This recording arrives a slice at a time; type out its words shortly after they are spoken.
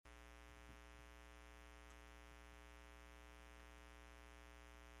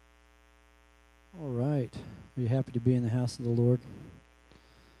Are you happy to be in the house of the Lord?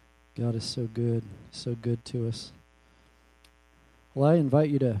 God is so good to us. Well, I invite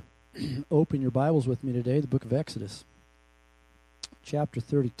you to open your Bibles with me today, the book of Exodus, chapter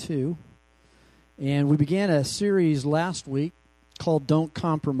 32. And we began a series last week called Don't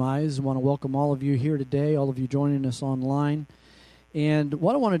Compromise. I want to welcome all of you here today, all of you joining us online. And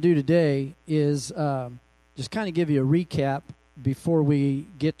what I want to do today is just kind of give you a recap before we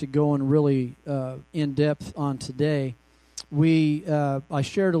get to going really in depth on today. I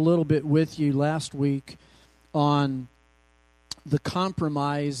shared a little bit with you last week on the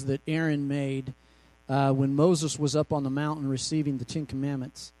compromise that Aaron made when Moses was up on the mountain receiving the Ten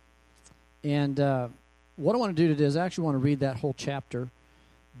Commandments. And what I want to do today is I actually want to read that whole chapter,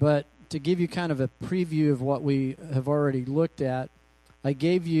 but to give you kind of a preview of what we have already looked at, I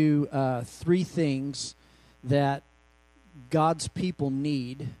gave you three things that God's people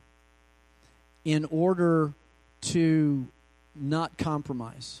need in order to not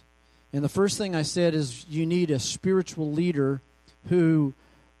compromise. And the first thing I said is you need a spiritual leader who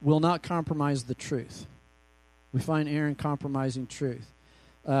will not compromise the truth. We find Aaron compromising truth.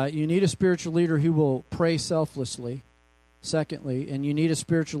 You need a spiritual leader who will pray selflessly, secondly, and you need a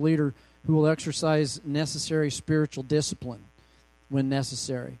spiritual leader who will exercise necessary spiritual discipline when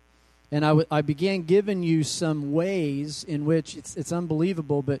necessary. And I began giving you some ways in which it's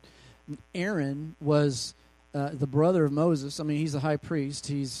unbelievable, but Aaron was the brother of Moses. I mean, he's the high priest.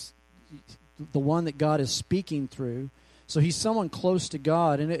 He's the one that God is speaking through. So he's someone close to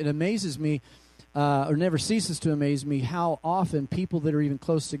God. And it amazes me, or never ceases to amaze me, how often people that are even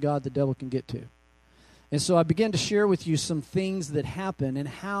close to God the devil can get to. And so I began to share with you some things that happen and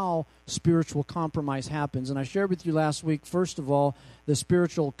how spiritual compromise happens. And I shared with you last week, first of all, the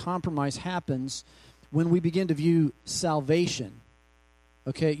spiritual compromise happens when we begin to view salvation,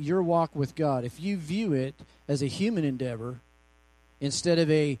 okay, your walk with God. If you view it as a human endeavor instead of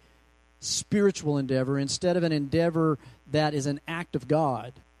a spiritual endeavor, instead of an endeavor that is an act of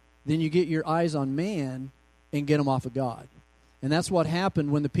God, then you get your eyes on man and get them off of God. And that's what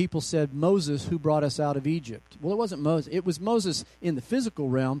happened when the people said, Moses, who brought us out of Egypt? Well, it wasn't Moses. It was Moses in the physical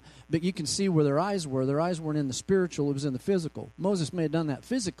realm, but you can see where their eyes were. Their eyes weren't in the spiritual. It was in the physical. Moses may have done that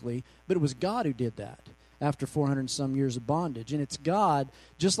physically, but it was God who did that after 400 and some years of bondage. And it's God,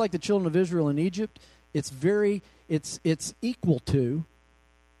 just like the children of Israel in Egypt, it's equal to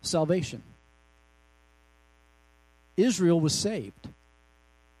salvation. Israel was saved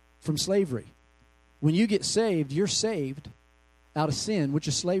from slavery. When you get saved, you're saved out of sin, which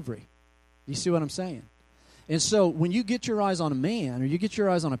is slavery. You see what I'm saying? And so when you get your eyes on a man, or you get your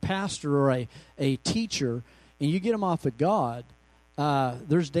eyes on a pastor or a teacher, and you get them off of God,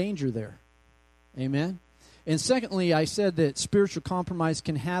 there's danger there. Amen? And secondly, I said that spiritual compromise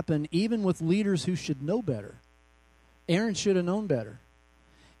can happen even with leaders who should know better. Aaron should have known better.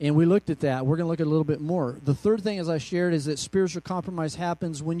 And we looked at that. We're going to look at a little bit more. The third thing, as I shared, is that spiritual compromise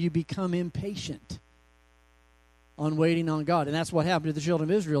happens when you become impatient on waiting on God. And that's what happened to the children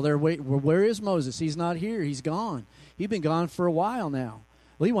of Israel. They're waiting. Well, where is Moses? He's not here. He's gone. He's been gone for a while now.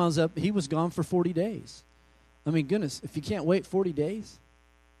 Well, he was gone for 40 days. I mean, goodness, if you can't wait 40 days.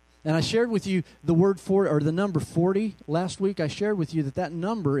 And I shared with you the word 40, or the number 40 last week. I shared with you that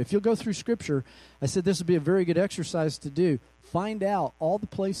number, if you'll go through Scripture, I said this would be a very good exercise to do. Find out all the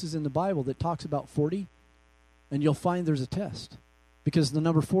places in the Bible that talks about 40, and you'll find there's a test. Because the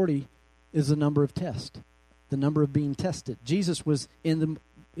number 40 is the number of test, the number of being tested. Jesus was in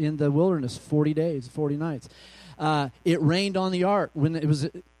the wilderness 40 days, 40 nights. It rained on the ark when it was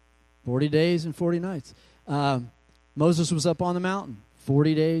 40 days and 40 nights. Moses was up on the mountain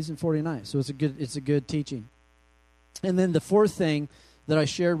 40 days and 40 nights. So it's a good teaching. And then the fourth thing that I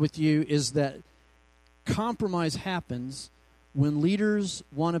shared with you is that compromise happens when leaders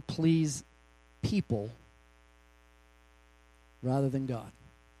want to please people rather than God.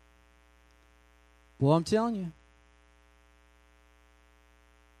 Well, I'm telling you,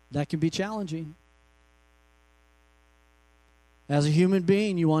 that can be challenging. As a human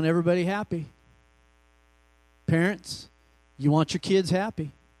being, you want everybody happy. Parents, you want your kids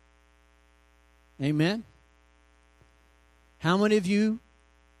happy. Amen? How many of you,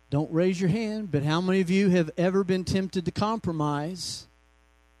 don't raise your hand, but how many of you have ever been tempted to compromise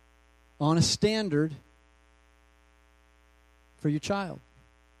on a standard for your child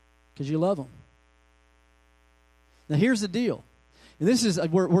because you love them? Now, here's the deal. And this is,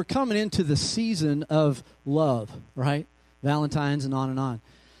 we're coming into the season of love, right? Valentine's and on and on.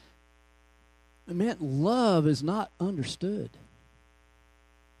 Man, love is not understood.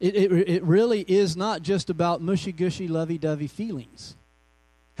 It really is not just about mushy-gushy, lovey-dovey feelings.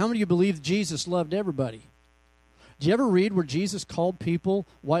 How many of you believe Jesus loved everybody? Did you ever read where Jesus called people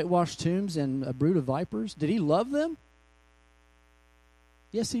whitewashed tombs and a brood of vipers? Did he love them?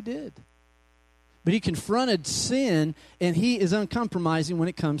 Yes, he did. But he confronted sin, and he is uncompromising when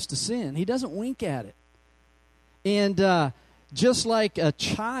it comes to sin. He doesn't wink at it. And just like a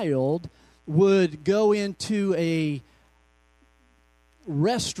child would go into a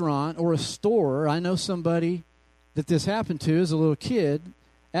restaurant or a store, I know somebody that this happened to as a little kid,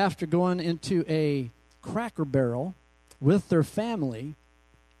 after going into a Cracker Barrel with their family,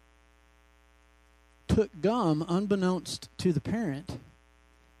 took gum unbeknownst to the parent,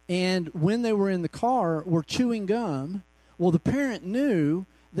 and when they were in the car were chewing gum. Well, the parent knew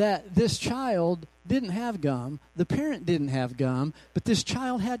that this child didn't have gum, the parent didn't have gum, but this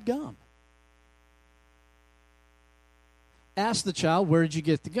child had gum. Asked the child, where did you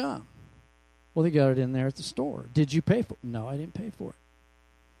get the gum? Well, they got it in there at the store. Did you pay for it? No, I didn't pay for it.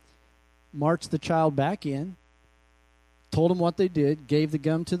 Marched the child back in, told him what they did, gave the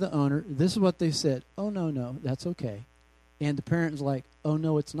gum to the owner. This is what they said. Oh, no, that's okay. And the parent was like, oh,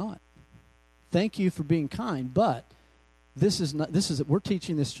 no, it's not. Thank you for being kind, but we're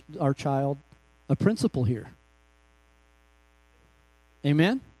teaching our child a principle here.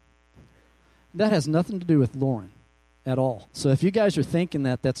 Amen? That has nothing to do with Lauren at all. So if you guys are thinking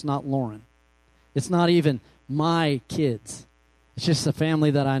that, that's not Lauren. It's not even my kids. It's just a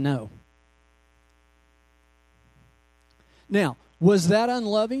family that I know. Now, was that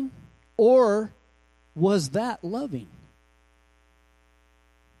unloving or was that loving?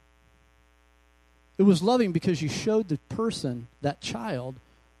 It was loving because you showed the person, that child,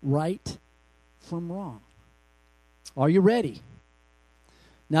 right from wrong. Are you ready?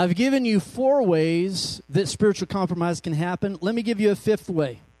 Now, I've given you 4 ways that spiritual compromise can happen. Let me give you a 5th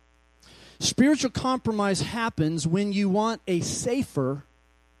way. Spiritual compromise happens when you want a safer,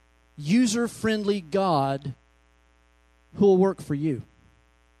 user-friendly God who will work for you.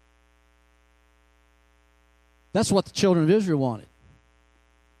 That's what the children of Israel wanted.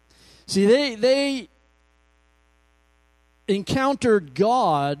 See, they encountered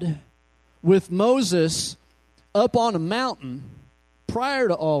God with Moses up on a mountain prior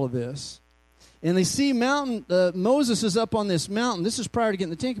to all of this. And they see Moses is up on this mountain. This is prior to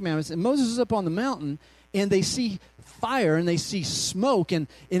getting the Ten Commandments. And Moses is up on the mountain, and they see fire, and they see smoke, and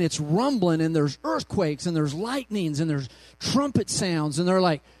it's rumbling, and there's earthquakes, and there's lightnings, and there's trumpet sounds, and they're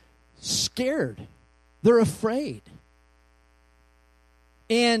like scared. They're afraid.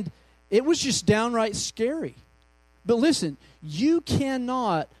 And it was just downright scary. But listen, you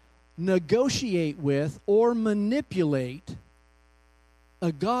cannot negotiate with or manipulate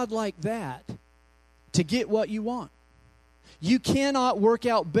a God like that to get what you want. You cannot work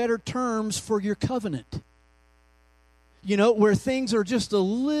out better terms for your covenant. You know, where things are just a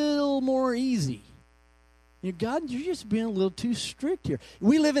little more easy. God, you're just being a little too strict here.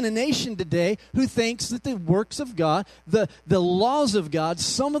 We live in a nation today who thinks that the works of God, the laws of God,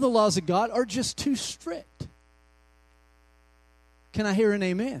 some of the laws of God are just too strict. Can I hear an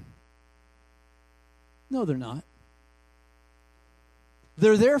amen? No, they're not.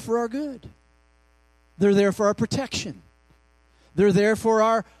 They're there for our good. They're there for our protection. They're there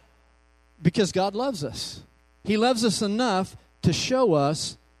because God loves us. He loves us enough to show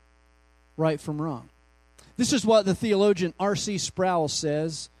us right from wrong. This is what the theologian R.C. Sproul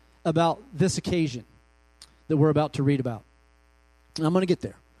says about this occasion that we're about to read about. And I'm going to get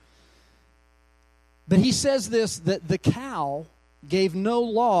there. But he says this, that the cow gave no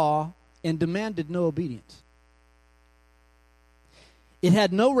law and demanded no obedience. It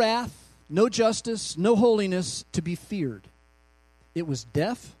had no wrath, no justice, no holiness to be feared. It was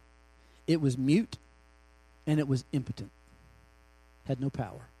deaf, it was mute, and it was impotent. Had no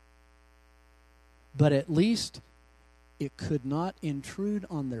power. But at least it could not intrude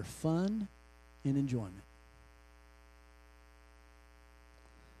on their fun and enjoyment.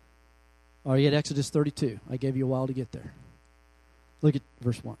 Are you at Exodus 32? I gave you a while to get there. Look at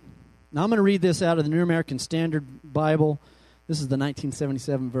verse 1. Now I'm going to read this out of the New American Standard Bible. This is the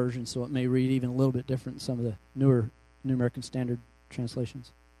 1977 version, so it may read even a little bit different than some of the newer New American Standard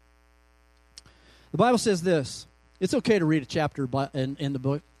translations. The Bible says this. It's okay to read a chapter in the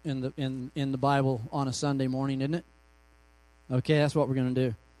book in the Bible on a Sunday morning, isn't it? Okay, that's what we're going to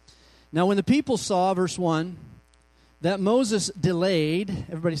do. Now, when the people saw, verse 1, that Moses delayed,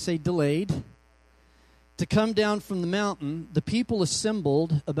 everybody say delayed, to come down from the mountain, the people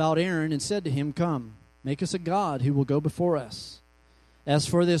assembled about Aaron and said to him, "Come, make us a god who will go before us. As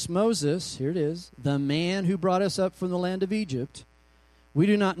for this Moses," here it is, "the man who brought us up from the land of Egypt, we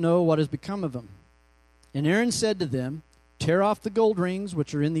do not know what has become of him." And Aaron said to them, "Tear off the gold rings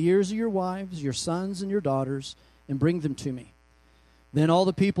which are in the ears of your wives, your sons, and your daughters, and bring them to me." Then all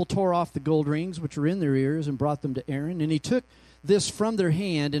the people tore off the gold rings which were in their ears and brought them to Aaron. And he took this from their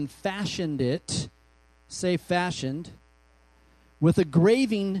hand and fashioned it, say fashioned, with a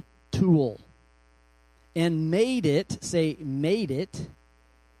graving tool, and made it, say made it,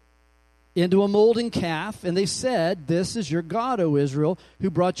 into a molten calf. And they said, "This is your God, O Israel, who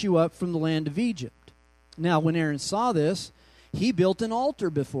brought you up from the land of Egypt." Now when Aaron saw this, he built an altar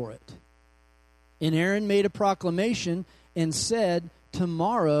before it. And Aaron made a proclamation and said,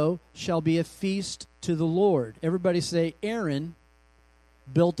 "Tomorrow shall be a feast to the Lord." Everybody say, Aaron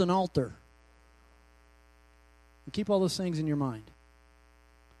built an altar. And keep all those things in your mind.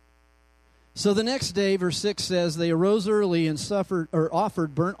 So the next day, verse 6 says, "They arose early and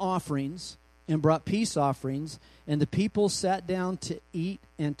offered burnt offerings and brought peace offerings, and the people sat down to eat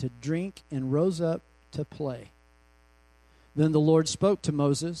and to drink and rose up to play. Then the Lord spoke to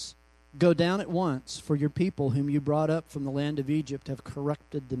Moses, "Go down at once, for your people whom you brought up from the land of Egypt have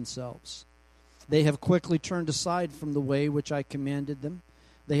corrupted themselves. They have quickly turned aside from the way which I commanded them.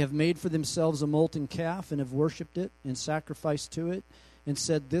 They have made for themselves a molten calf and have worshipped it and sacrificed to it and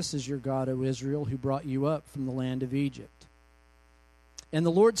said, 'This is your God, O Israel, who brought you up from the land of Egypt.' And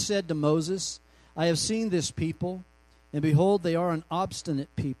the Lord said to Moses, 'I have seen this people, and behold, they are an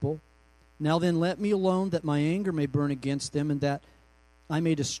obstinate people. Now then let me alone, that my anger may burn against them, and that I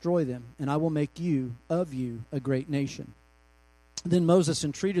may destroy them, and I will make of you a great nation.' Then Moses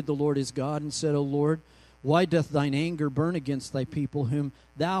entreated the Lord his God and said, 'O Lord, why doth thine anger burn against thy people whom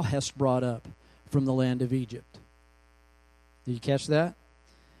thou hast brought up from the land of Egypt?'" Did you catch that?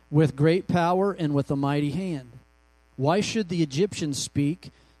 "With great power and with a mighty hand. Why should the Egyptians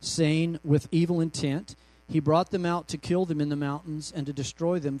speak, saying with evil intent, He brought them out to kill them in the mountains and to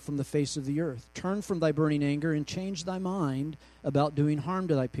destroy them from the face of the earth. Turn from thy burning anger and change thy mind about doing harm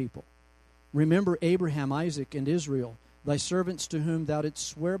to thy people. Remember Abraham, Isaac, and Israel, thy servants to whom thou didst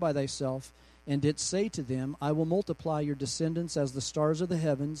swear by thyself, and didst say to them, I will multiply your descendants as the stars of the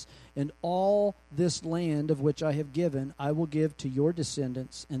heavens, and all this land of which I have given I will give to your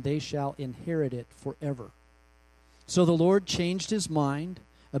descendants, and they shall inherit it forever.' So the Lord changed his mind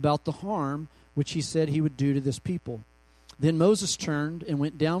about the harm which he said he would do to this people. Then Moses turned and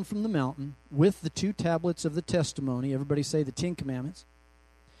went down from the mountain with the 2 tablets of the testimony," everybody say the 10 Commandments,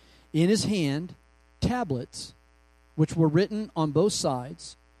 "in his hand, tablets which were written on both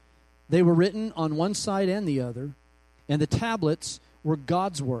sides. They were written on one side and the other, and the tablets were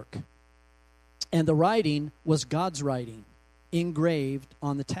God's work, and the writing was God's writing, engraved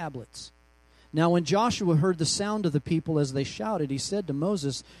on the tablets. Now when Joshua heard the sound of the people as they shouted, he said to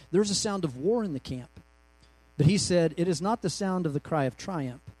Moses, There's a sound of war in the camp. But he said, It is not the sound of the cry of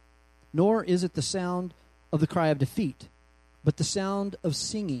triumph, nor is it the sound of the cry of defeat, but the sound of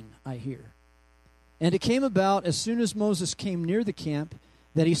singing I hear. And it came about as soon as Moses came near the camp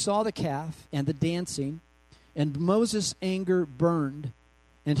that he saw the calf and the dancing, and Moses' anger burned,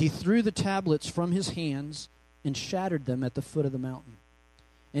 and he threw the tablets from his hands and shattered them at the foot of the mountain.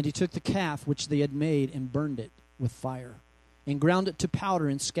 And he took the calf which they had made and burned it with fire, and ground it to powder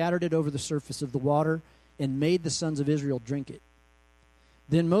and scattered it over the surface of the water, and made the sons of Israel drink it.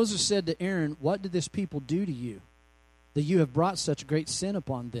 Then Moses said to Aaron, What did this people do to you, that you have brought such great sin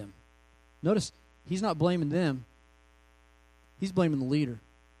upon them? Notice, he's not blaming them. He's blaming the leader.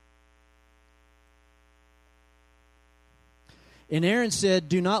 And Aaron said,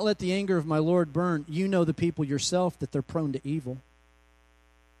 Do not let the anger of my Lord burn. You know the people yourself, that they're prone to evil.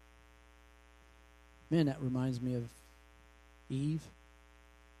 Man, that reminds me of Eve.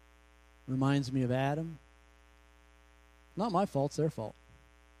 Reminds me of Adam. Not my fault, it's their fault.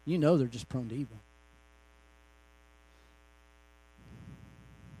 You know they're just prone to evil.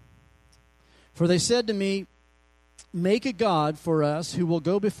 For they said to me, Make a god for us who will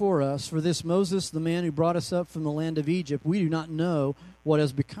go before us. For this Moses, the man who brought us up from the land of Egypt, we do not know what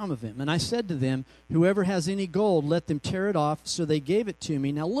has become of him. And I said to them, Whoever has any gold, let them tear it off. So they gave it to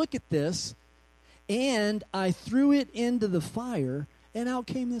me. Now look at this. And I threw it into the fire, and out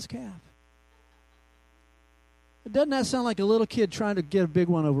came this calf. Doesn't that sound like a little kid trying to get a big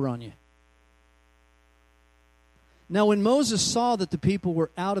one over on you? Now when Moses saw that the people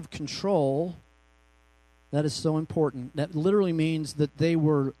were out of control, that is so important. That literally means that they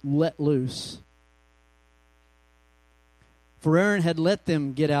were let loose. For Aaron had let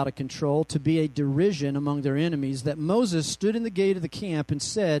them get out of control to be a derision among their enemies, that Moses stood in the gate of the camp and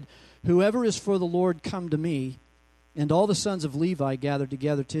said, Whoever is for the Lord, come to me. And all the sons of Levi gathered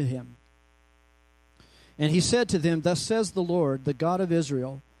together to him. And he said to them, Thus says the Lord, the God of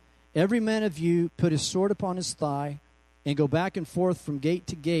Israel, Every man of you put his sword upon his thigh, and go back and forth from gate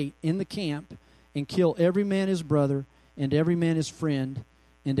to gate in the camp, and kill every man his brother, and every man his friend,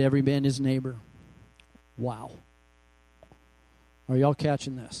 and every man his neighbor. Wow. Are y'all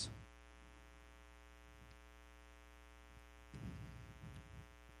catching this?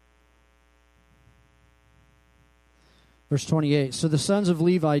 Verse 28, so the sons of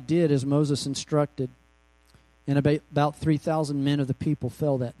Levi did as Moses instructed, and about 3,000 men of the people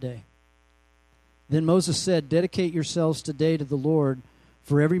fell that day. Then Moses said, dedicate yourselves today to the Lord,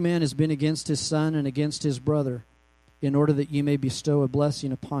 for every man has been against his son and against his brother, in order that you may bestow a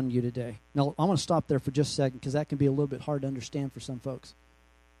blessing upon you today. Now, I want to stop there for just a second, because that can be a little bit hard to understand for some folks.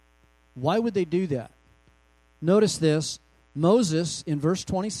 Why would they do that? Notice this. Moses, in verse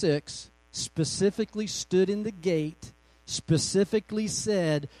 26, specifically stood in the gate, specifically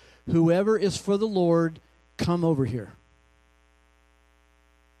said, whoever is for the Lord, come over here.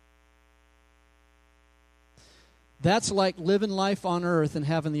 That's like living life on earth and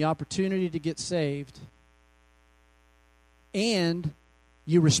having the opportunity to get saved, and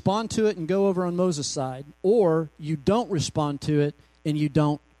you respond to it and go over on Moses' side, or you don't respond to it and you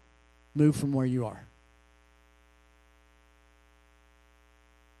don't move from where you are.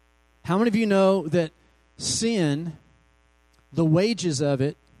 How many of you know that sin, the wages of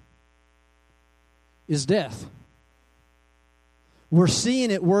it, is death? We're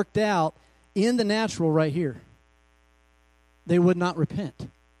seeing it worked out in the natural right here. They would not repent.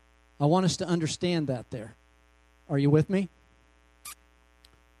 I want us to understand that there. Are you with me?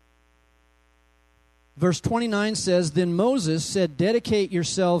 Verse 29 says, then Moses said, dedicate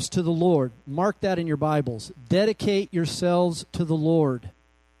yourselves to the Lord. Mark that in your Bibles. Dedicate yourselves to the Lord.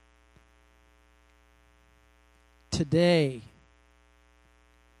 Today.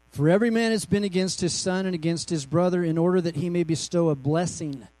 For every man has been against his son and against his brother, in order that he may bestow a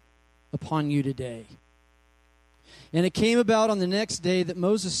blessing upon you today. And it came about on the next day that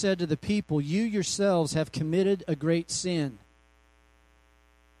Moses said to the people, you yourselves have committed a great sin.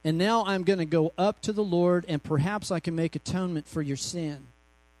 And now I'm going to go up to the Lord, and perhaps I can make atonement for your sin.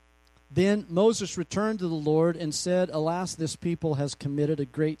 Then Moses returned to the Lord and said, alas, this people has committed a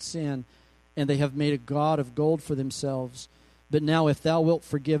great sin, and they have made a god of gold for themselves. But now if thou wilt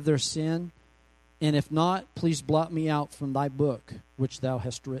forgive their sin, and if not, please blot me out from thy book, which thou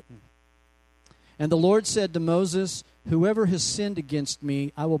hast written. And the Lord said to Moses, whoever has sinned against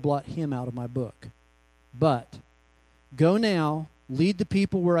me, I will blot him out of my book. But go now, lead the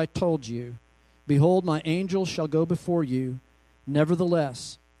people where I told you. Behold, my angel shall go before you.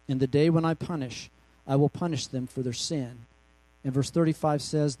 Nevertheless, in the day when I will punish them for their sin. And verse 35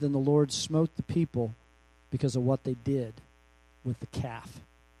 says, then the Lord smote the people because of what they did with the calf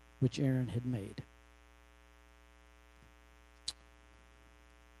which Aaron had made.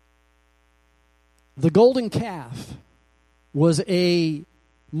 The golden calf was a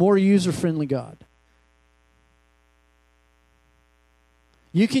more user-friendly god.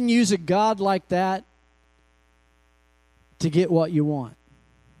 You can use a god like that to get what you want.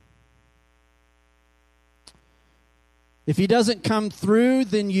 If he doesn't come through,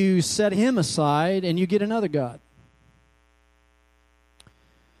 then you set him aside and you get another god.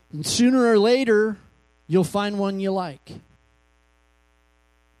 And sooner or later, you'll find one you like.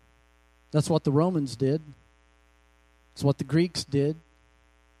 That's what the Romans did. It's what the Greeks did.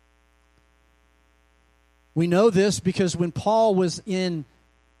 We know this because when Paul was in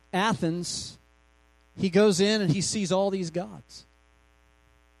Athens, he goes in and he sees all these gods.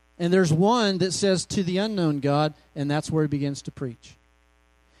 And there's one that says to the unknown God, and that's where he begins to preach.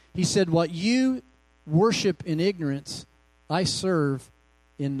 He said, what you worship in ignorance, I serve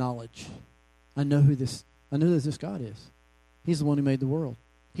in knowledge. I know who this God is. He's the one who made the world.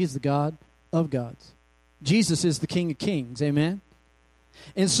 He's the God of gods. Jesus is the King of kings. Amen?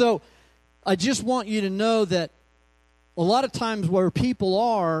 And so I just want you to know that a lot of times where people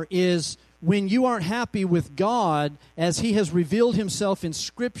are is when you aren't happy with God as He has revealed Himself in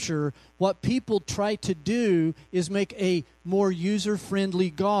Scripture, what people try to do is make a more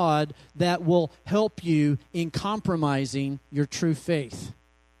user-friendly God that will help you in compromising your true faith.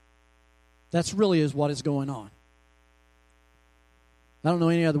 That's really is what is going on. I don't know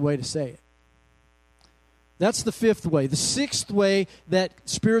any other way to say it. That's the fifth way. The sixth way that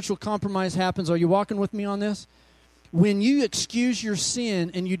spiritual compromise happens, are you walking with me on this? When you excuse your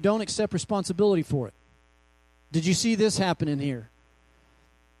sin and you don't accept responsibility for it. Did you see this happen in here?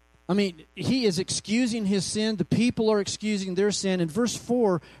 I mean, he is excusing his sin. The people are excusing their sin. And verse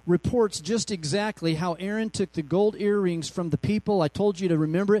 4 reports just exactly how Aaron took the gold earrings from the people. I told you to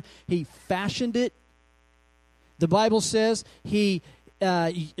remember it. He fashioned it. The Bible says he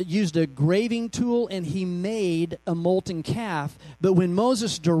used a graving tool and he made a molten calf. But when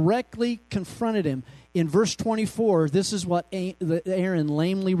Moses directly confronted him, in verse 24, this is what Aaron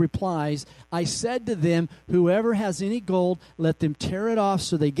lamely replies. I said to them, whoever has any gold, let them tear it off.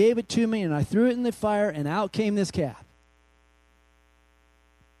 So they gave it to me, and I threw it in the fire, and out came this calf.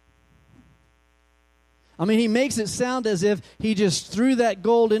 I mean, he makes it sound as if he just threw that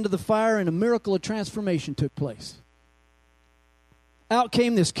gold into the fire and a miracle of transformation took place. Out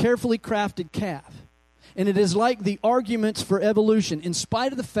came this carefully crafted calf. And it is like the arguments for evolution. In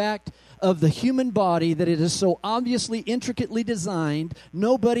spite of the fact of the human body that it is so obviously intricately designed,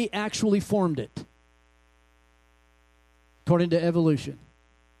 nobody actually formed it, according to evolution.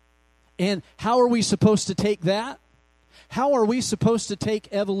 And how are we supposed to take that? How are we supposed to take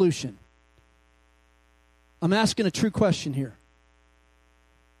evolution? I'm asking a true question here.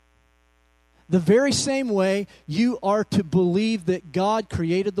 The very same way you are to believe that God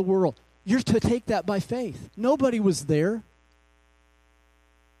created the world, you're to take that by faith. Nobody was there.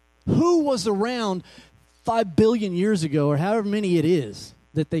 Who was around 5 billion years ago, or however many it is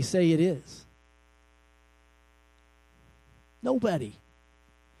that they say it is? Nobody.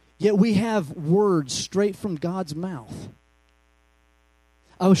 Yet we have words straight from God's mouth.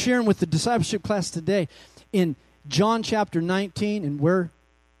 I was sharing with the discipleship class today in John chapter 19, and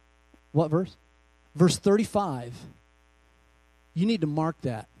what verse? Verse 35. You need to mark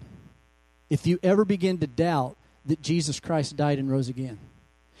that. If you ever begin to doubt that Jesus Christ died and rose again.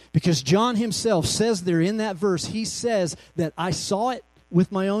 Because John himself says there in that verse, he says that I saw it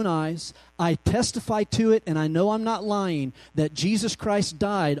with my own eyes, I testify to it, and I know I'm not lying, that Jesus Christ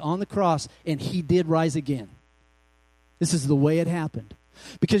died on the cross and he did rise again. This is the way it happened.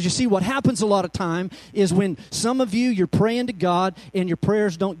 Because you see, what happens a lot of time is when some of you're praying to God and your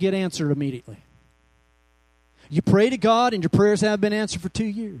prayers don't get answered immediately. You pray to God and your prayers haven't been answered for 2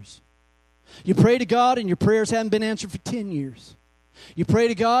 years. You pray to God and your prayers haven't been answered for 10 years. You pray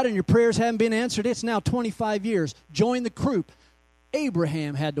to God and your prayers haven't been answered. It's now 25 years. Join the group.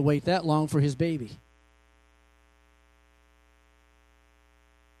 Abraham had to wait that long for his baby.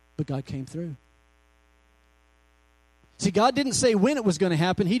 But God came through. See, God didn't say when it was going to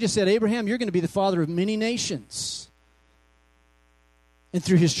happen. He just said, Abraham, you're going to be the father of many nations. And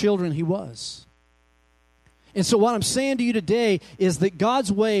through his children, he was. And so what I'm saying to you today is that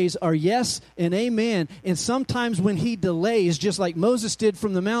God's ways are yes and amen. And sometimes when he delays, just like Moses did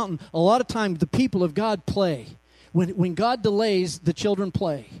from the mountain, a lot of times the people of God play. When God delays, the children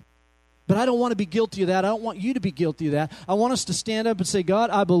play. But I don't want to be guilty of that. I don't want you to be guilty of that. I want us to stand up and say, God,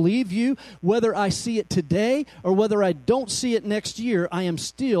 I believe you. Whether I see it today or whether I don't see it next year, I am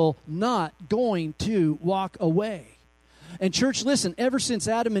still not going to walk away. And church, listen, ever since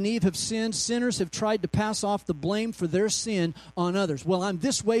Adam and Eve have sinned, sinners have tried to pass off the blame for their sin on others. Well, I'm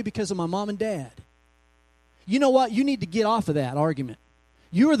this way because of my mom and dad. You know what? You need to get off of that argument.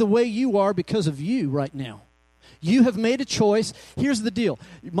 You are the way you are because of you right now. You have made a choice. Here's the deal.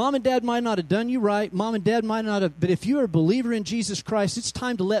 Mom and dad might not have done you right. Mom and dad might not have, but if you're a believer in Jesus Christ, it's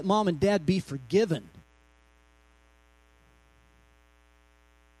time to let mom and dad be forgiven.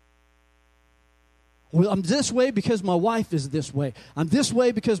 Well, I'm this way because my wife is this way. I'm this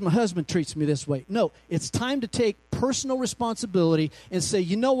way because my husband treats me this way. No, it's time to take personal responsibility and say,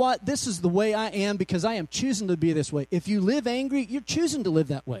 you know what? This is the way I am because I am choosing to be this way. If you live angry, you're choosing to live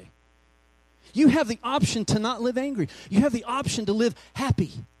that way. You have the option to not live angry. You have the option to live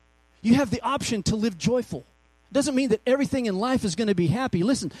happy. You have the option to live joyful. Doesn't mean that everything in life is going to be happy.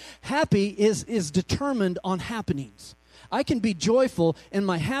 Listen, happy is determined on happenings. I can be joyful and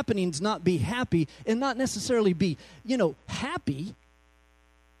my happenings not be happy and not necessarily be, happy.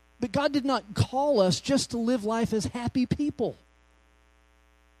 But God did not call us just to live life as happy people.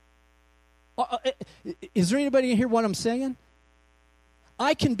 Is there anybody hear what I'm saying?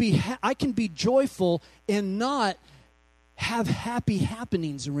 I can be joyful and not have happy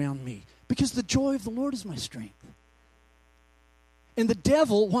happenings around me because the joy of the Lord is my strength. And the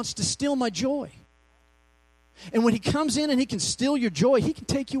devil wants to steal my joy. And when he comes in and he can steal your joy, he can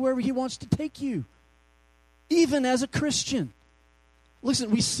take you wherever he wants to take you, even as a Christian. Listen,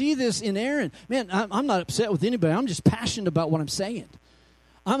 we see this in Aaron. Man, I'm not upset with anybody. I'm just passionate about what I'm saying.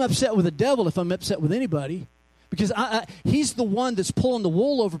 I'm upset with the devil if I'm upset with anybody because he's the one that's pulling the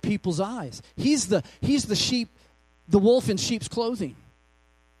wool over people's eyes. He's the sheep, the wolf in sheep's clothing.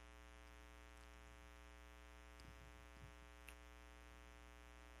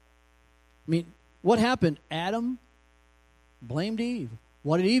 I mean, what happened? Adam blamed Eve.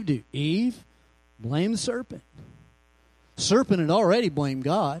 What did Eve do? Eve blamed the serpent. Serpent had already blamed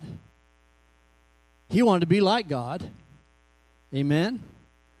God. He wanted to be like God. Amen?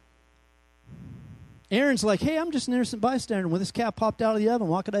 Aaron's like, hey, I'm just an innocent bystander. When this cat popped out of the oven,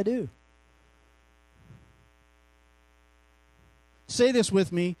 what could I do? Say this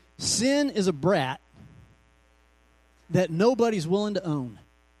with me. Sin is a brat that nobody's willing to own.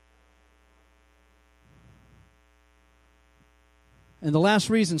 And the last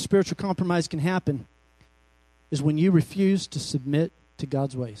reason spiritual compromise can happen is when you refuse to submit to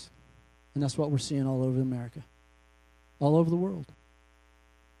God's ways. And that's what we're seeing all over America, all over the world.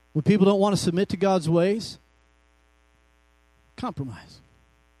 When people don't want to submit to God's ways, compromise.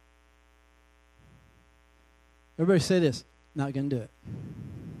 Everybody say this, not going to do it.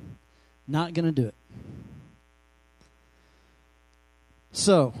 Not going to do it.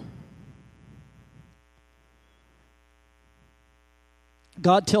 So,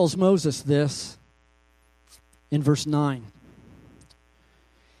 God tells Moses this in verse 9.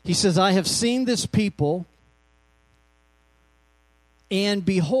 He says, I have seen this people, and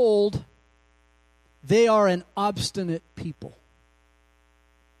behold, they are an obstinate people.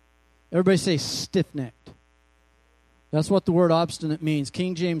 Everybody say stiff-necked. That's what the word obstinate means.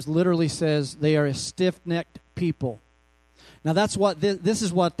 King James literally says they are a stiff-necked people. Now that's what this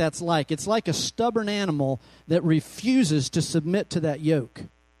is what that's like. It's like a stubborn animal that refuses to submit to that yoke.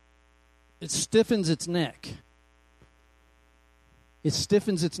 It stiffens its neck. It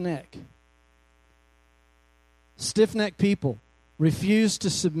stiffens its neck. Stiff-necked people refuse to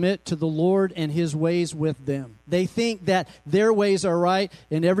submit to the Lord and His ways with them. They think that their ways are right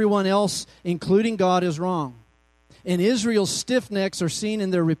and everyone else, including God, is wrong. And Israel's stiff necks are seen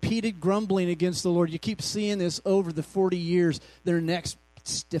in their repeated grumbling against the Lord. You keep seeing this over the 40 years. Their necks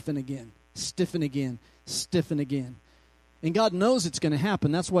stiffen again, stiffen again, stiffen again. And God knows it's going to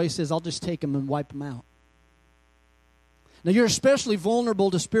happen. That's why He says, I'll just take them and wipe them out. Now, you're especially vulnerable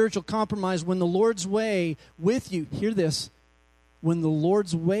to spiritual compromise when the Lord's way with you, hear this, when the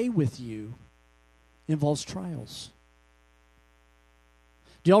Lord's way with you involves trials.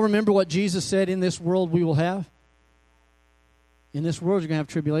 Do y'all remember what Jesus said, in this world we will have? In this world, you're going to have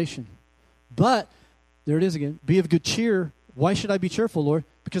tribulation. But, there it is again, be of good cheer. Why should I be cheerful, Lord?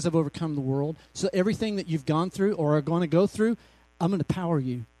 Because I've overcome the world. So everything that you've gone through or are going to go through, I'm going to power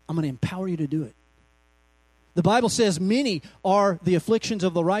you. I'm going to empower you to do it. The Bible says many are the afflictions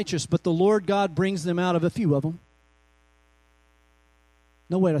of the righteous, but the Lord God brings them out of a few of them.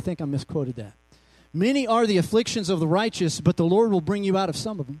 No, wait, I think I misquoted that. Many are the afflictions of the righteous, but the Lord will bring you out of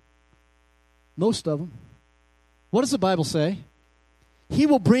some of them. Most of them. What does the Bible say? He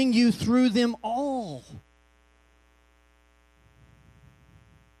will bring you through them all.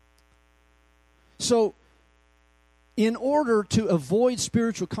 So, in order to avoid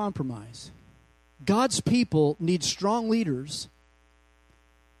spiritual compromise, God's people need strong leaders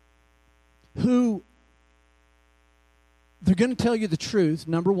who, they're going to tell you the truth,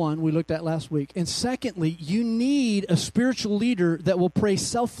 number one, we looked at last week. And secondly, you need a spiritual leader that will pray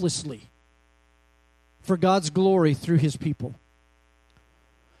selflessly for God's glory through His people.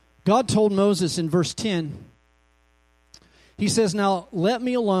 God told Moses in verse 10, He says, now let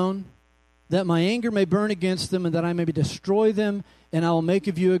me alone, that my anger may burn against them, and that I may destroy them, and I will make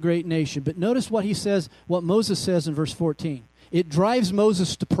of you a great nation. But notice what he says, what Moses says in verse 14. It drives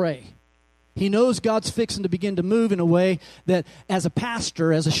Moses to pray. He knows God's fixing to begin to move in a way that as a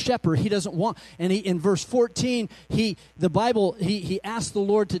pastor, as a shepherd, he doesn't want. And in verse 14, he asked the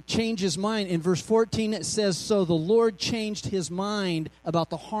Lord to change his mind. In verse 14 it says, so the Lord changed his mind about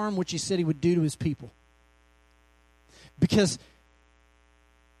the harm which He said He would do to His people. Because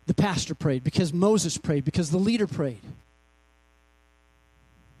the pastor prayed, because Moses prayed, because the leader prayed.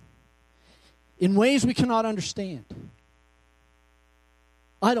 In ways we cannot understand.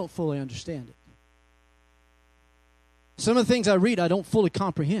 I don't fully understand it. Some of the things I read, I don't fully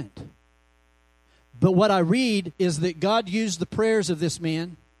comprehend. But what I read is that God used the prayers of this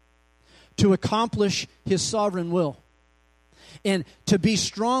man to accomplish His sovereign will. And to be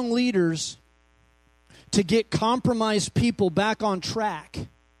strong leaders, to get compromised people back on track,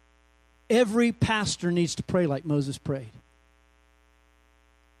 every pastor needs to pray like Moses prayed.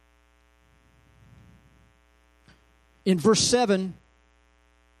 In verse 7,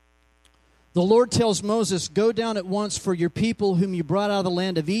 the Lord tells Moses, go down at once, for your people whom you brought out of the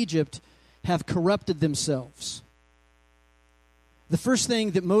land of Egypt have corrupted themselves. The first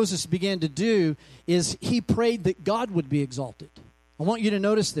thing that Moses began to do is he prayed that God would be exalted. I want you to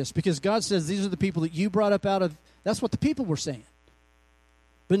notice this, because God says these are the people that you brought up out of, that's what the people were saying.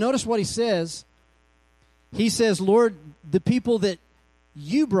 But notice what He says. He says, Lord, the people that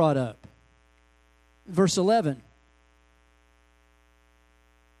you brought up. Verse 11.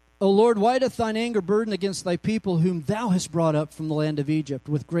 O Lord, why doth thine anger burden against thy people, whom thou hast brought up from the land of Egypt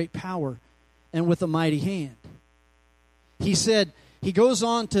with great power and with a mighty hand? He said, he goes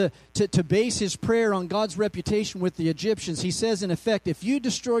on to base his prayer on God's reputation with the Egyptians. He says, in effect, if you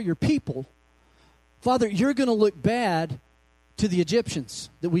destroy your people, Father, you're going to look bad to the Egyptians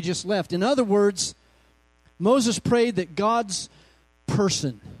that we just left. In other words, Moses prayed that God's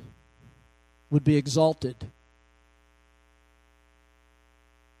person would be exalted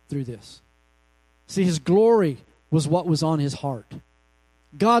through this. See, his glory was what was on his heart.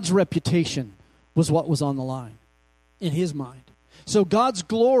 God's reputation was what was on the line in his mind. So God's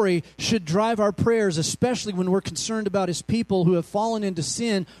glory should drive our prayers, especially when we're concerned about his people who have fallen into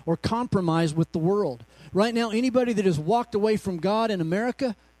sin or compromise with the world. Right now, anybody that has walked away from God in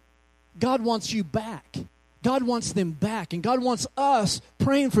America, God wants you back. God wants them back, and God wants us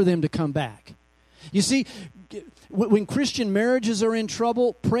praying for them to come back. You see, when Christian marriages are in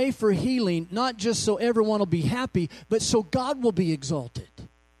trouble, pray for healing, not just so everyone will be happy, but so God will be exalted.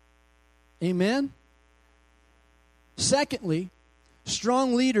 Amen? Secondly,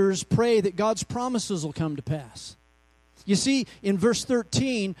 strong leaders pray that God's promises will come to pass. You see, in verse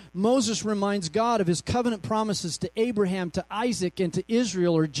 13, Moses reminds God of his covenant promises to Abraham, to Isaac, and to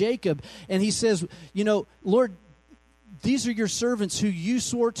Israel or Jacob. And he says, Lord, these are your servants who you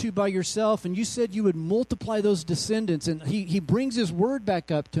swore to by yourself, and you said you would multiply those descendants. And he brings his word back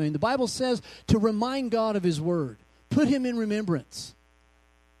up to him. The Bible says to remind God of his word. Put him in remembrance.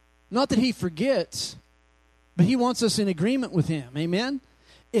 Not that he forgets, but he wants us in agreement with him. Amen?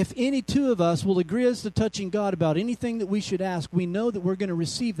 If any two of us will agree as to touching God about anything that we should ask, we know that we're going to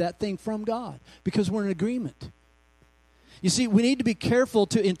receive that thing from God because we're in agreement. You see, we need to be careful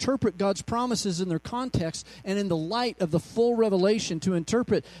to interpret God's promises in their context and in the light of the full revelation to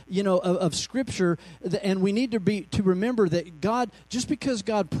interpret, of Scripture. And we need to remember that God, just because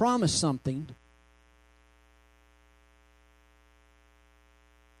God promised something,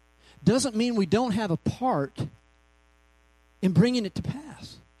 doesn't mean we don't have a part in bringing it to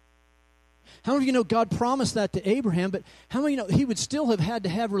pass. How many of you know God promised that to Abraham, but how many of you know he would still have had to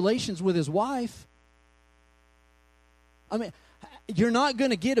have relations with his wife? I mean, you're not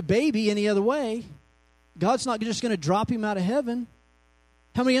going to get a baby any other way. God's not just going to drop him out of heaven.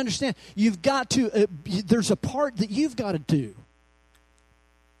 How many understand? You've got to, there's a part that you've got to do.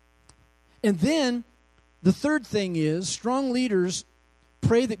 And then the third thing is strong leaders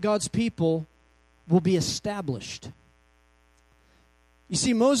pray that God's people will be established. You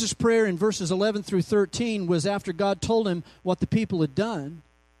see, Moses' prayer in verses 11 through 13 was after God told him what the people had done.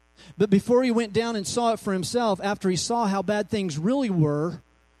 But before he went down and saw it for himself, after he saw how bad things really were,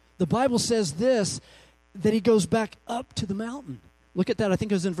 the Bible says this, that he goes back up to the mountain. Look at that. I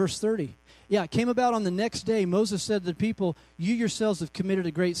think it was in verse 30. Yeah, it came about on the next day. Moses said to the people, you yourselves have committed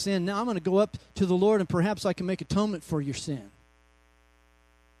a great sin. Now I'm going to go up to the Lord, and perhaps I can make atonement for your sin.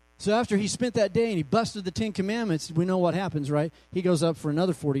 So after he spent that day and he busted the 10 Commandments, we know what happens, right? He goes up for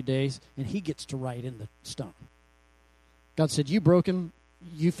another 40 days, and he gets to write in the stone. God said, you broke him,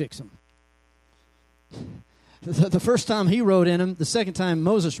 you fix him. The first time he wrote in him, the second time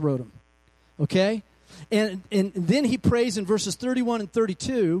Moses wrote him. Okay? And then he prays in verses 31 and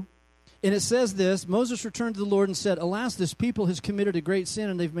 32, and it says this, Moses returned to the Lord and said, alas, this people has committed a great sin,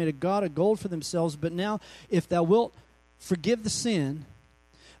 and they've made a god of gold for themselves. But now, if thou wilt forgive the sin,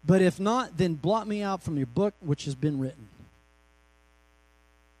 but if not, then blot me out from your book which has been written.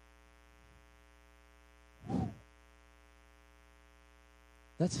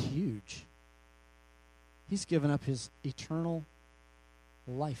 That's huge. He's given up his eternal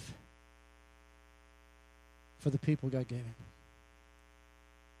life for the people God gave him.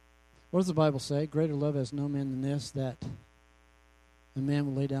 What does the Bible say? Greater love has no man than this, that a man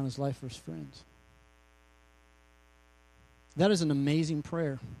will lay down his life for his friends. That is an amazing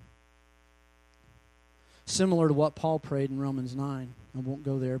prayer. Similar to what Paul prayed in Romans 9. I won't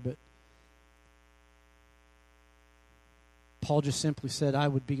go there, but Paul just simply said, I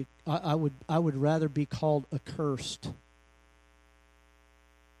would rather be called accursed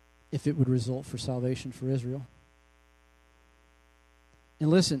if it would result for salvation for Israel. And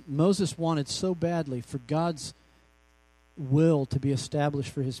listen, Moses wanted so badly for God's will to be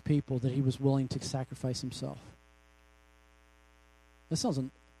established for his people that he was willing to sacrifice himself. That sounds a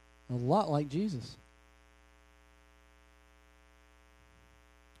lot like Jesus.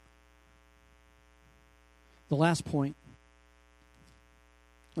 The last point,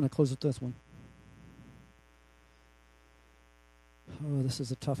 I'm going to close with this one. Oh, this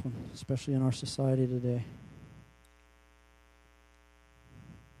is a tough one, especially in our society today.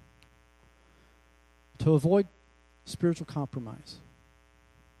 To avoid spiritual compromise,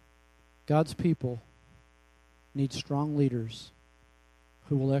 God's people need strong leaders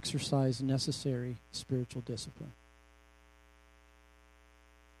who will exercise necessary spiritual discipline.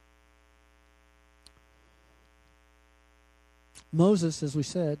 Moses, as we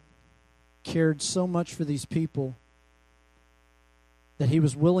said, cared so much for these people that he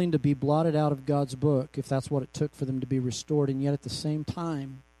was willing to be blotted out of God's book if that's what it took for them to be restored. And yet at the same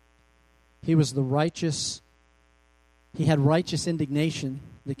time, he was the righteous. He had righteous indignation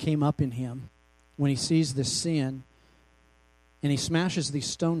that came up in him when he sees this sin. And he smashes these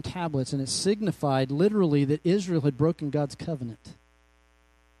stone tablets, and it signified literally that Israel had broken God's covenant.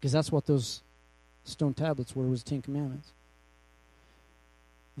 Because that's what those stone tablets were, was the Ten Commandments.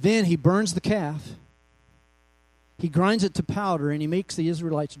 Then he burns the calf. He grinds it to powder, and he makes the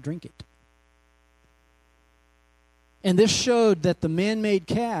Israelites drink it. And this showed that the man-made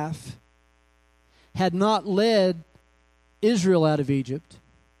calf had not led Israel out of Egypt.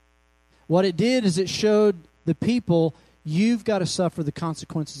 What it did is it showed the people, you've got to suffer the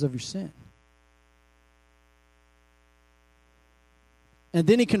consequences of your sin. And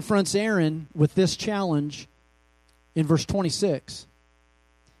then he confronts Aaron with this challenge in verse 26.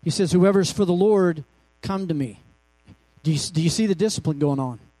 He says, whoever is for the Lord, come to me. Do you see the discipline going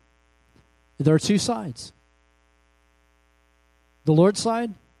on? There are two sides. The Lord's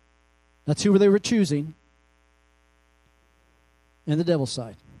side, that's who they were choosing, and the devil's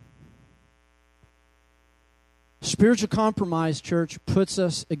side. Spiritual compromise, church, puts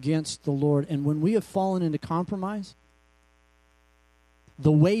us against the Lord. And when we have fallen into compromise,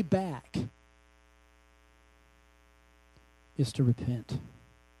 the way back is to repent.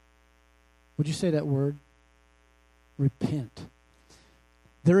 Would you say that word? Repent.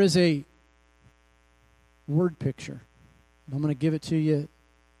 There is a word picture. I'm going to give it to you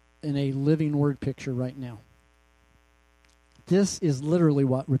in a living word picture right now. This is literally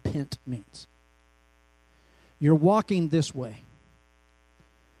what repent means. You're walking this way.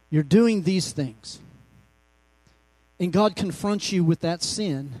 You're doing these things. And God confronts you with that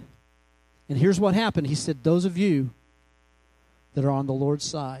sin. And here's what happened. He said, those of you that are on the Lord's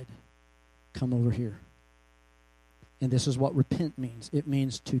side, come over here. And this is what repent means. It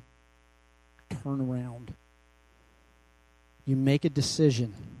means to turn around. You make a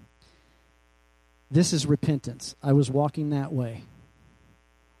decision. This is repentance. I was walking that way.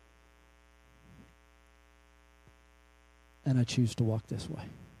 And I choose to walk this way.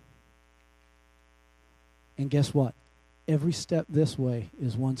 And guess what? Every step this way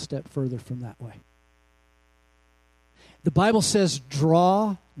is one step further from that way. The Bible says,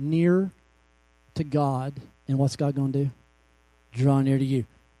 draw near to God. And what's God going to do? Draw near to you.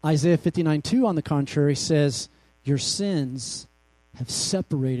 Isaiah 59:2, on the contrary, says, your sins have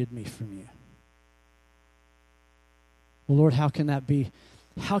separated me from you. Well, Lord, how can that be?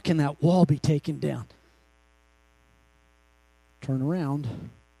 How can that wall be taken down? Turn around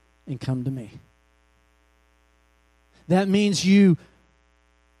and come to me. That means you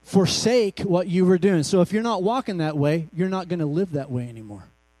forsake what you were doing. So if you're not walking that way, you're not going to live that way anymore.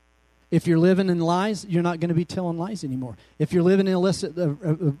 If you're living in lies, you're not going to be telling lies anymore. If you're living in illicit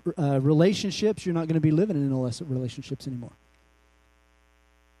relationships, you're not going to be living in illicit relationships anymore.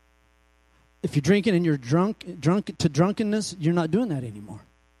 If you're drinking and you're drunk to drunkenness, you're not doing that anymore.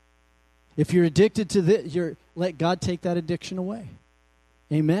 If you're addicted to this, let God take that addiction away.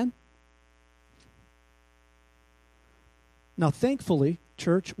 Amen? Now, thankfully,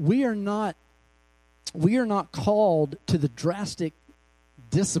 church, we are not called to the drastic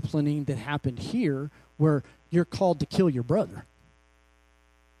disciplining that happened here where you're called to kill your brother.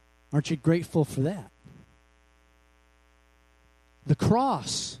 Aren't you grateful for that? The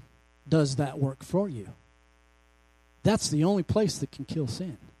cross does that work for you. That's the only place that can kill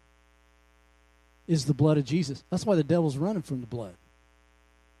sin, is the blood of Jesus. That's why the devil's running from the blood.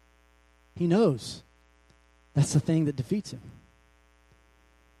 He knows that's the thing that defeats him.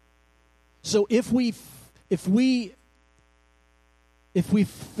 So if we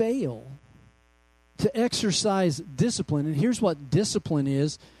fail to exercise discipline, and here's what discipline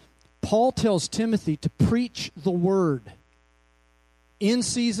is, Paul tells Timothy to preach the word in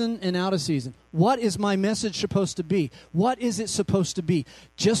season and out of season. What is my message supposed to be? What is it supposed to be?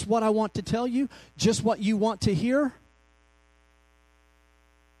 Just what I want to tell you? Just what you want to hear?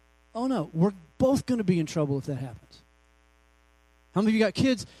 Oh no, we're both going to be in trouble if that happens. How many of you got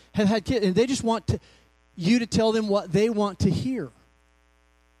kids, have had kids, and they just want you to tell them what they want to hear?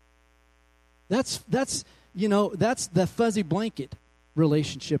 That's the fuzzy blanket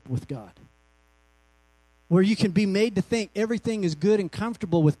relationship with God, where you can be made to think everything is good and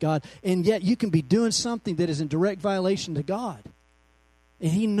comfortable with God, and yet you can be doing something that is in direct violation to God.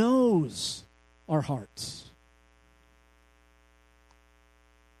 And He knows our hearts.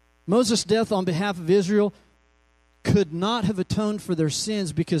 Moses' death on behalf of Israel could not have atoned for their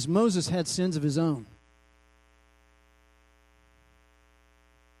sins because Moses had sins of his own.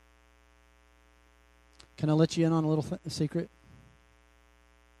 Can I let you in on a little secret?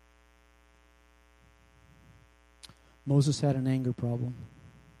 Moses had an anger problem.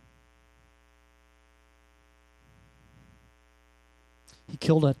 He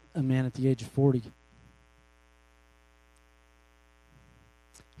killed a man at the age of 40.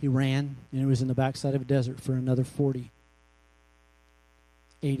 He ran, and he was in the backside of a desert for another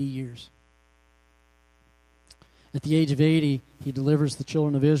 80 years. At the age of 80, he delivers the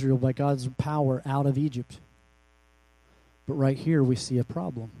children of Israel by God's power out of Egypt. But right here we see a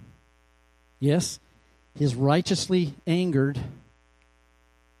problem. Yes, he's righteously angered.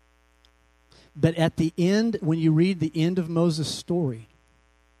 But at the end, when you read the end of Moses' story,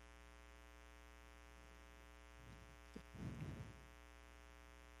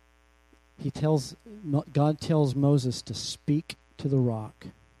 God tells Moses to speak to the rock.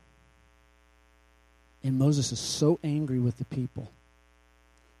 And Moses is so angry with the people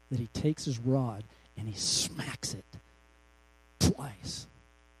that he takes his rod and he smacks it twice.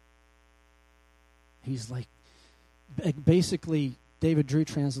 He's like, basically, David Drew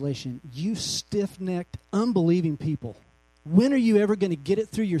translation, you stiff-necked, unbelieving people. When are you ever going to get it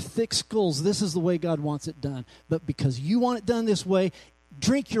through your thick skulls? This is the way God wants it done. But because you want it done this way,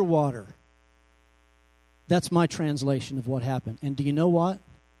 drink your water. That's my translation of what happened. And do you know what?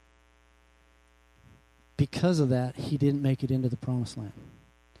 Because of that, he didn't make it into the promised land.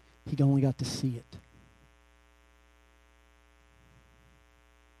 He only got to see it.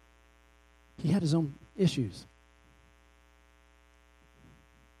 He had his own issues.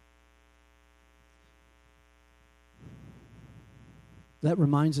 That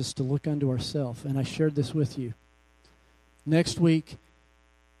reminds us to look unto ourselves. And I shared this with you. Next week,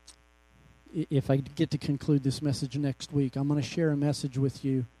 if I get to conclude this message next week, I'm going to share a message with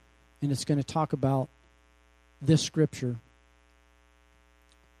you, and it's going to talk about this scripture.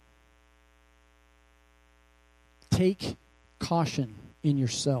 Take caution in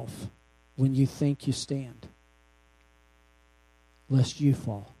yourself when you think you stand, lest you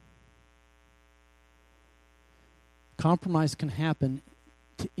fall. Compromise can happen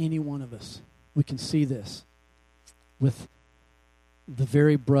to any one of us. We can see this with the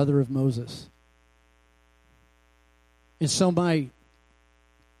very brother of Moses. And so my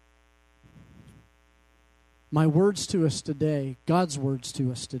words to us today, God's words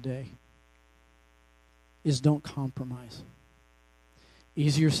to us today, is don't compromise.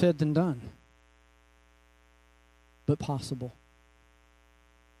 Easier said than done, but possible.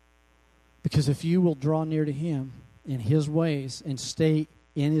 Because if you will draw near to Him in His ways and stay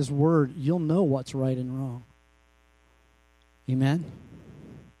in His word, you'll know what's right and wrong. Amen?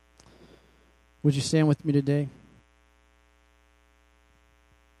 Would you stand with me today?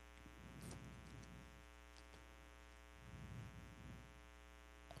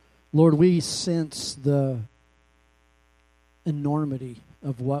 Lord, we sense the enormity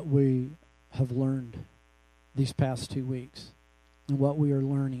of what we have learned these past 2 weeks and what we are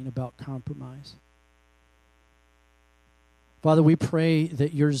learning about compromise. Father, we pray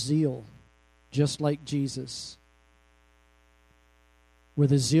that your zeal, just like Jesus, where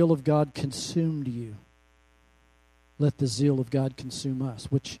the zeal of God consumed you, let the zeal of God consume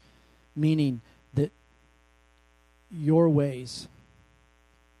us, which meaning that your ways,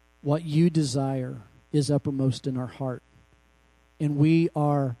 what you desire, is uppermost in our heart. And we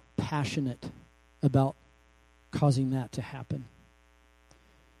are passionate about causing that to happen.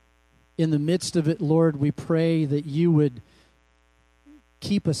 In the midst of it, Lord, we pray that you would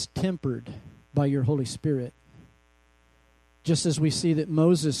keep us tempered by your Holy Spirit. Just as we see that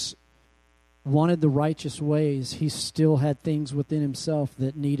Moses wanted the righteous ways, he still had things within himself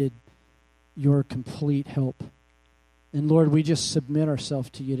that needed your complete help. And Lord, we just submit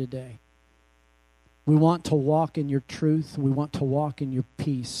ourselves to you today. We want to walk in your truth. We want to walk in your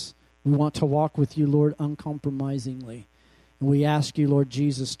peace. We want to walk with you, Lord, uncompromisingly. And we ask you, Lord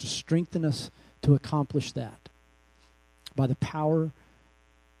Jesus, to strengthen us to accomplish that. By the power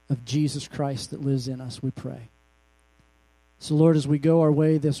of Jesus Christ that lives in us, we pray. So, Lord, as we go our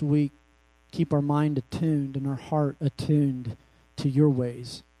way this week, keep our mind attuned and our heart attuned to your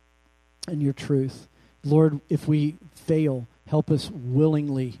ways and your truth. Lord, if we fail, help us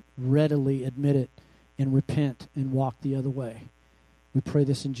willingly, readily admit it and repent and walk the other way. We pray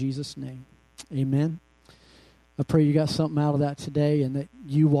this in Jesus' name. Amen. I pray you got something out of that today and that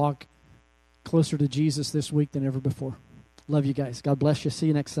you walk closer to Jesus this week than ever before. Love you guys. God bless you. See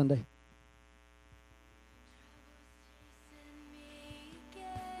you next Sunday.